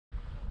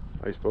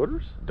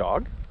Iceboaters,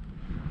 dog,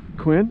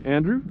 Quinn,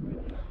 Andrew.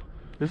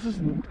 This is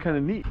kind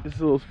of neat. This is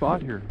a little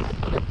spot here.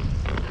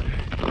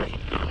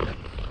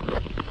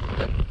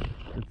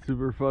 It's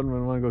super fun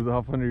when one goes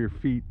off under your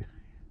feet.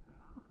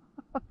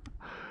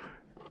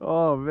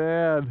 Oh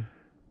man.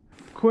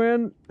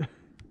 Quinn,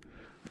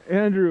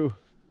 Andrew,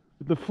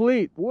 the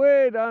fleet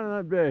way down in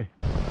that bay.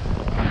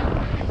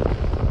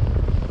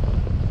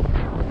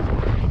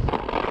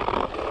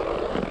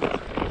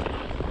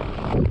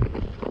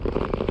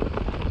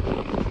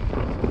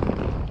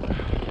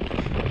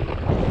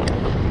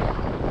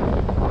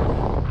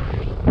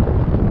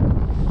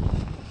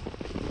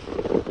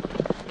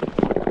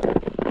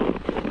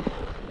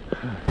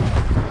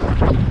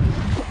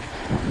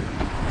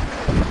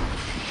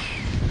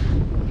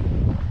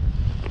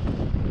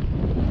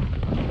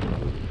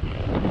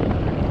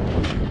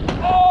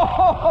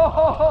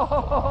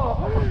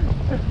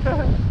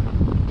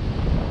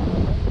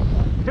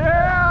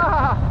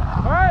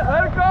 Yeah! Alright,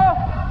 let it go!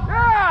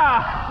 Yeah!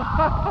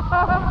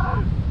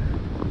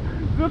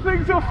 The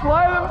things will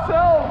fly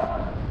themselves!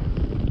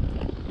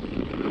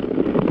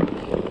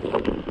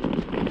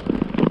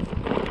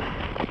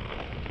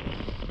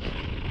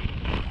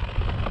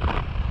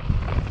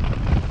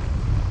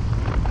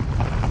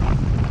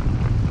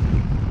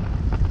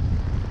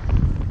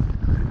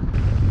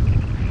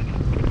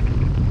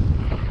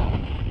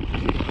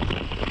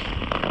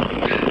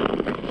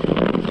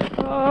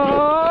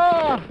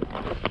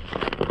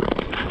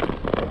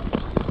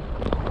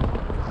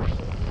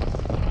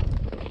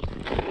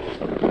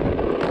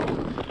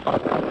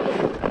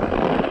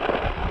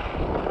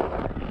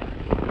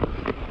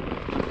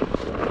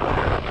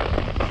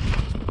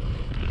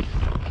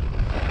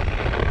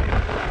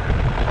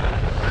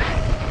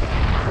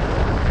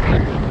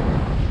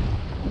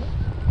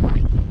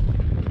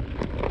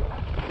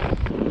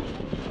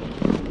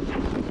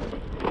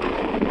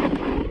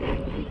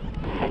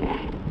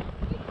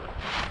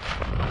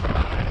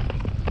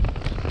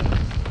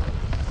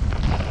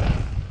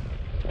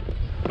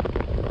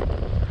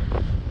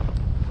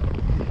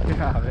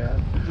 Yeah, man.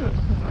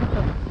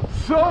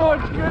 So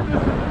much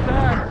goodness in the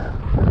tank.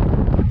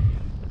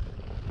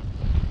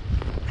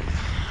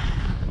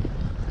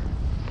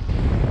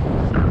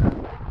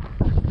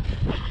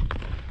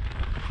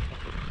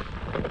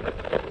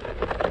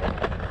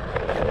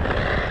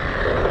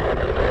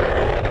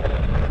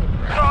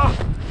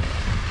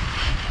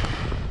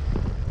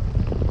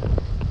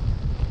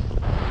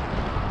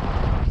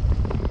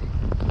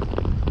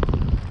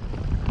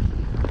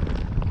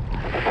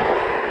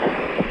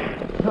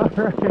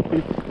 Alright.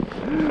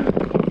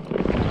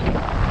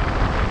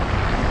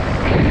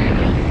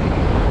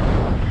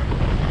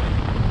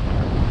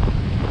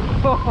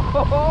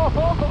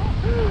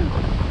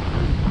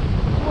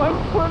 One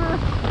footer.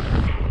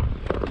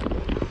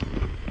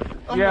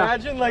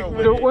 Imagine like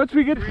so once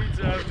we get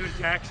I was doing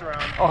tacks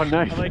around. Oh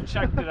nice. I like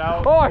checked it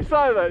out. Oh, I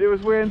saw that. It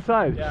was way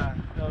inside. Yeah,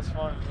 that was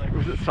fun. It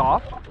was, Was it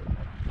soft?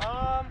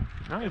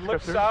 it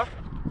looked soft.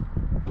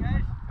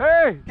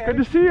 Hey, good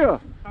to see you.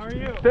 How are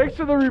you? Thanks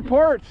for the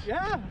reports.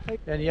 Yeah.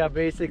 And yeah,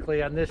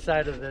 basically on this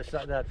side of this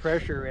that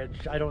pressure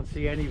ridge, I don't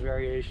see any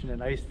variation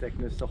in ice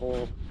thickness the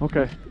whole.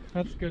 Okay.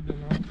 That's good to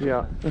know.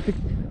 Yeah.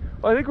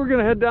 I think we're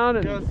gonna head down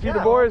and see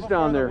the boys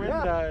down there.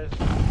 Yeah.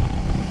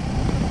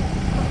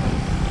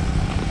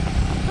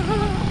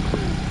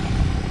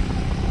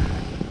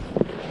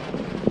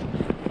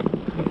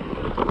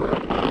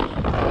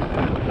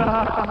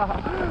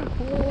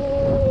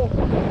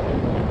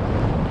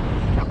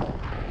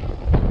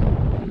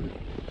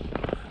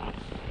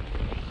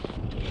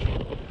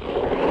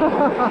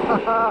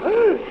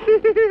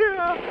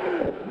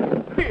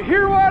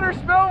 Hear water,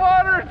 smell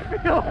water,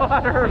 and feel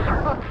water.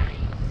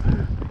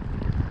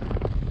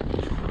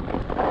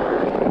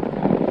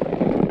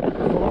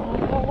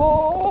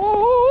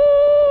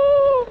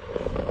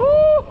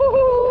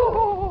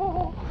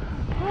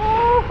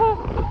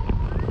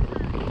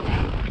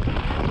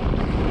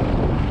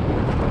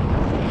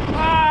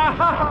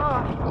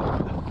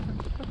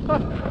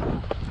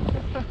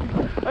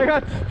 I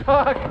got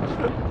stuck.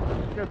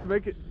 Got to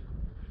make it.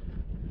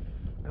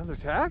 Another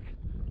tack?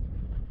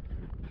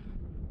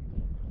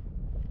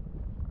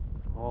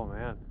 Oh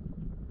man.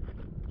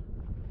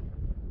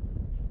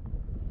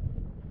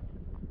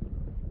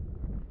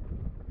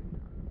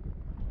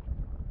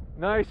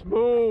 Nice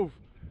move!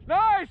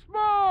 Nice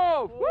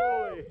move!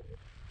 Woo!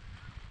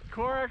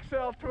 Core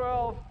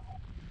XL12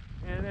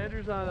 and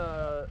Andrew's on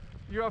a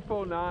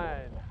UFO 9.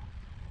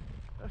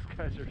 Those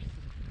guys are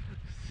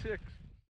sick.